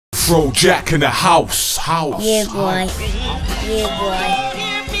Frojak in the house. Yeah, boy. Yeah, boy. Yeah, boy.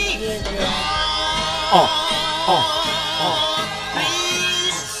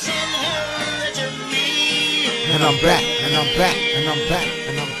 And I'm back, and I'm back, and I'm back,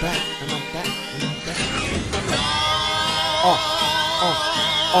 and I'm back, and I'm back, and I'm back.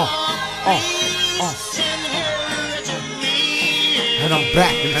 And I'm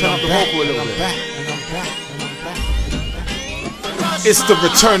back, and I'm back, and I'm back, and I'm back, and I'm back. It's the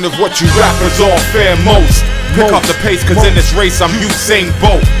return of what you rappers all fear most. Pick up the pace, cause in this race I'm Usain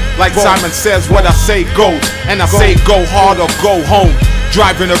Bolt. Like Simon says, what I say goes, and I say go hard or go home.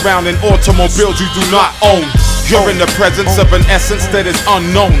 Driving around in automobiles you do not own. You're in the presence of an essence that is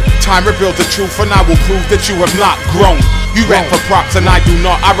unknown. Time reveals the truth and I will prove that you have not grown. You rap for props and I do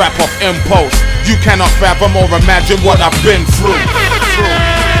not, I rap off impulse. You cannot fathom or imagine what I've been through.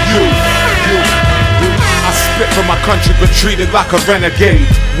 I spit for my country but treated like a renegade.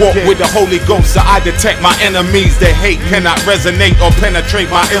 Walk with the Holy Ghost so I detect my enemies. Their hate cannot resonate or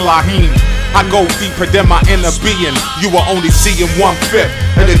penetrate my Elohim. I go deeper than my inner being. You are only seeing 1/5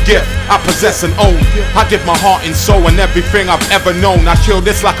 of the gift I possess and own. I give my heart and soul and everything I've ever known. I kill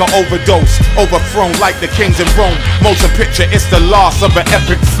this like an overdose, overthrown like the kings in Rome. Motion picture, it's the loss of an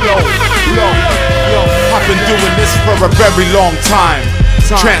epic flow. I've been doing this for a very long time.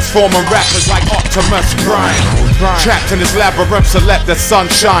 Transforming rappers like Optimus Prime. Trapped in this labyrinth, so let the sun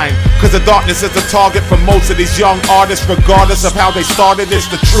shine. Cause the darkness is the target for most of these young artists. Regardless of how they started, it's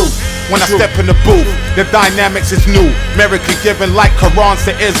the truth. When I step in the booth, the dynamics is new. Miracle given like Qurans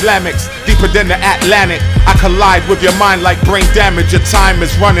to Islamics. Deeper than the Atlantic, I collide with your mind like brain damage. Your time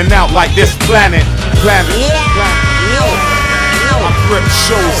is running out like this planet. I grip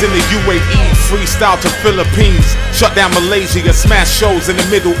shows in the UAE, freestyle to Philippines, shut down Malaysia, smash shows in the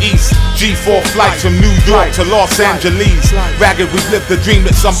Middle East. G4 flights from New York to Los Angeles. Ragged, we've lived the dream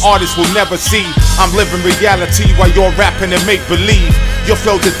that some artists will never see. I'm living reality while you're rapping and make believe. Your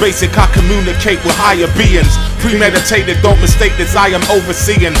flow's is basic, I communicate with higher beings. Premeditated, don't mistake this, I am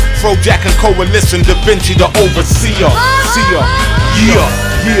overseeing. Frojak and Coalition, Da Vinci the overseer.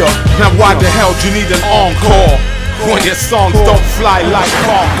 Yeah. Now why the hell do you need an encore? When your songs don't fly like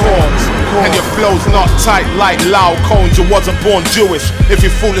concords, and your flow's not tight like loud cones. You wasn't born Jewish. If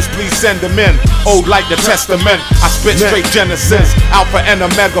you're foolish, please send them in. Old like the Testament, I spit straight Genesis, Alpha and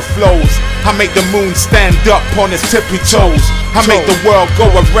Omega flows. I make the moon stand up on its tippy toes. I make the world go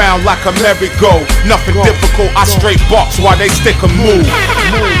around like a merry-go. Nothing difficult, I straight box while they stick a move.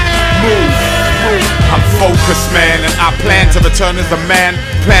 I'm focused, man, and I plan to return as a man.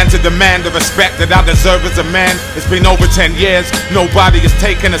 Plan to demand the respect that I deserve as a man. It's been over 10 years, nobody is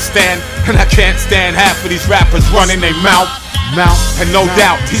taking a stand. And I can't stand half of these rappers running their mouth. And no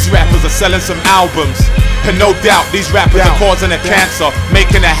doubt, these rappers are selling some albums. And no doubt, these rappers are causing a cancer,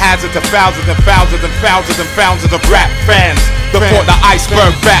 making a hazard to thousands and thousands and thousands and thousands of rap fans. Before the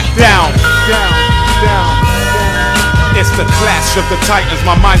iceberg back down. It's the clash of the titans,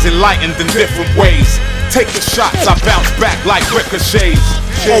 my mind's enlightened in different ways. Taking shots, I bounce back like ricochets.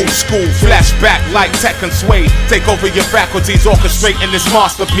 Old school, flashback like Tekken Sway. Take over your faculties, orchestrating this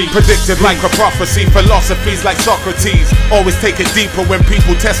masterpiece. Predicted like a prophecy, philosophies like Socrates. Always take it deeper when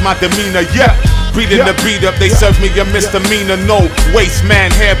people test my demeanor, Beating the beat up, they serve me a misdemeanor. No waste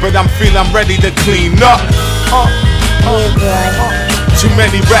man here, but I'm ready to clean up. Too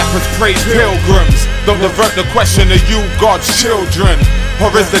many rappers praise pilgrims. Don't divert the question, are you God's children? Or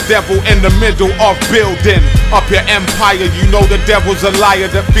is the devil in the middle of building up your empire? You know the devil's a liar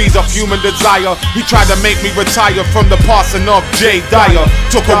that feeds off human desire. He tried to make me retire from the passing of Dyer.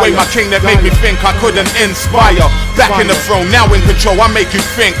 Took away my king that made me think I couldn't inspire. Back in the throne, now in control, I make you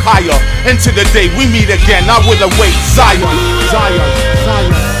think higher. Into the day we meet again, I will await Zion.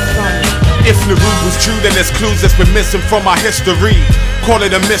 If Naru was true, then there's clues that's been missing from our history. Call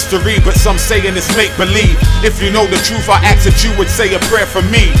it a mystery, but some saying it's make-believe. If you know the truth, I ask that you would say a prayer for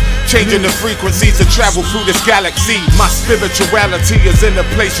me. Changing the frequencies to travel through this galaxy. My spirituality is in a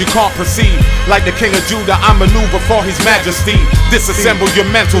place you can't perceive. Like the king of Judah, I maneuver for his majesty. Disassemble your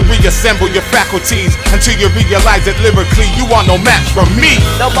mental, reassemble your faculties, until you realize that lyrically you are no match for me.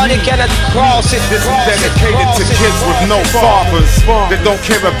 Nobody can cross it. This is dedicated to kids with no fathers, that don't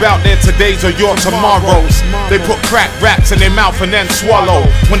care about their todays or your tomorrows. They put crack raps in their mouth and then swallow.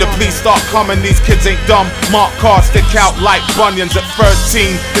 When the police start coming, these kids ain't dumb. Mark cards stick out like bunions at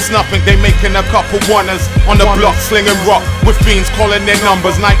 13. It's nothing, they making a couple wonders on the block, slinging rock with fiends calling their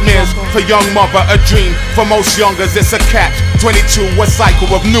numbers. Nightmares for young mother, a dream for most youngers. It's a catch 22, a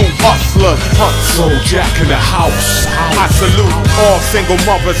cycle of new hustlers. Frojak in the house. I salute all single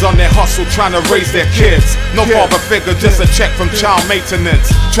mothers on their hustle trying to raise their kids. No father figure, just a check from child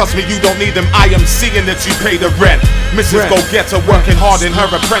maintenance. Trust me, you don't need them. I am seeing that you pay the rent. Mrs. Go Getter working hard in her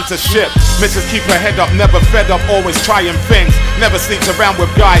apprenticeship. Mrs. keep her head up, never fed up, always trying things. Never sleeps around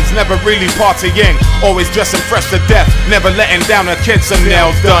with guys, never really partying. Always dressing fresh to death, never letting down her kids. Some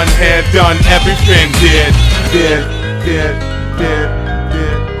nails done, hair done, everything did.